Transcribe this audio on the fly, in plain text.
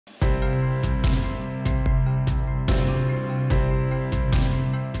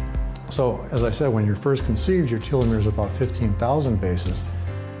So, as I said, when you're first conceived, your telomeres are about 15,000 bases,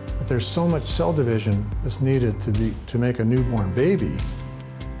 but there's so much cell division that's needed to make a newborn baby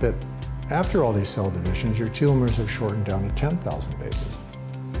that after all these cell divisions, your telomeres have shortened down to 10,000 bases.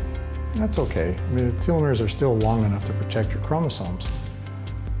 That's okay. I mean, the telomeres are still long enough to protect your chromosomes,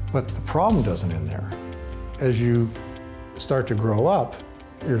 but the problem doesn't end there. As you start to grow up,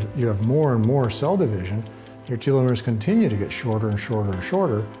 you have more and more cell division, your telomeres continue to get shorter and shorter and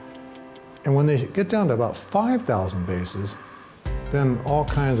shorter, and when they get down to about 5,000 bases, then all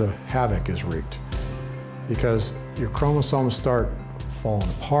kinds of havoc is wreaked because your chromosomes start falling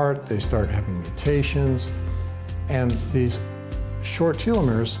apart, they start having mutations, and these short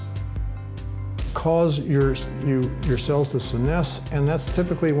telomeres cause your cells to senesce, and that's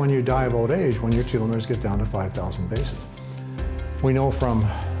typically when you die of old age, when your telomeres get down to 5,000 bases. We know from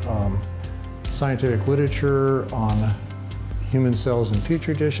scientific literature on human cells in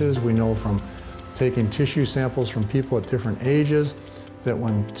petri dishes, we know from taking tissue samples from people at different ages, that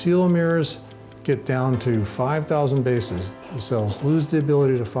when telomeres get down to 5,000 bases, the cells lose the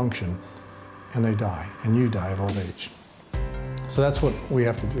ability to function and they die, and you die of old age. So that's what we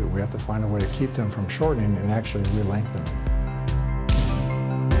have to do. We have to find a way to keep them from shortening and actually re-lengthen them.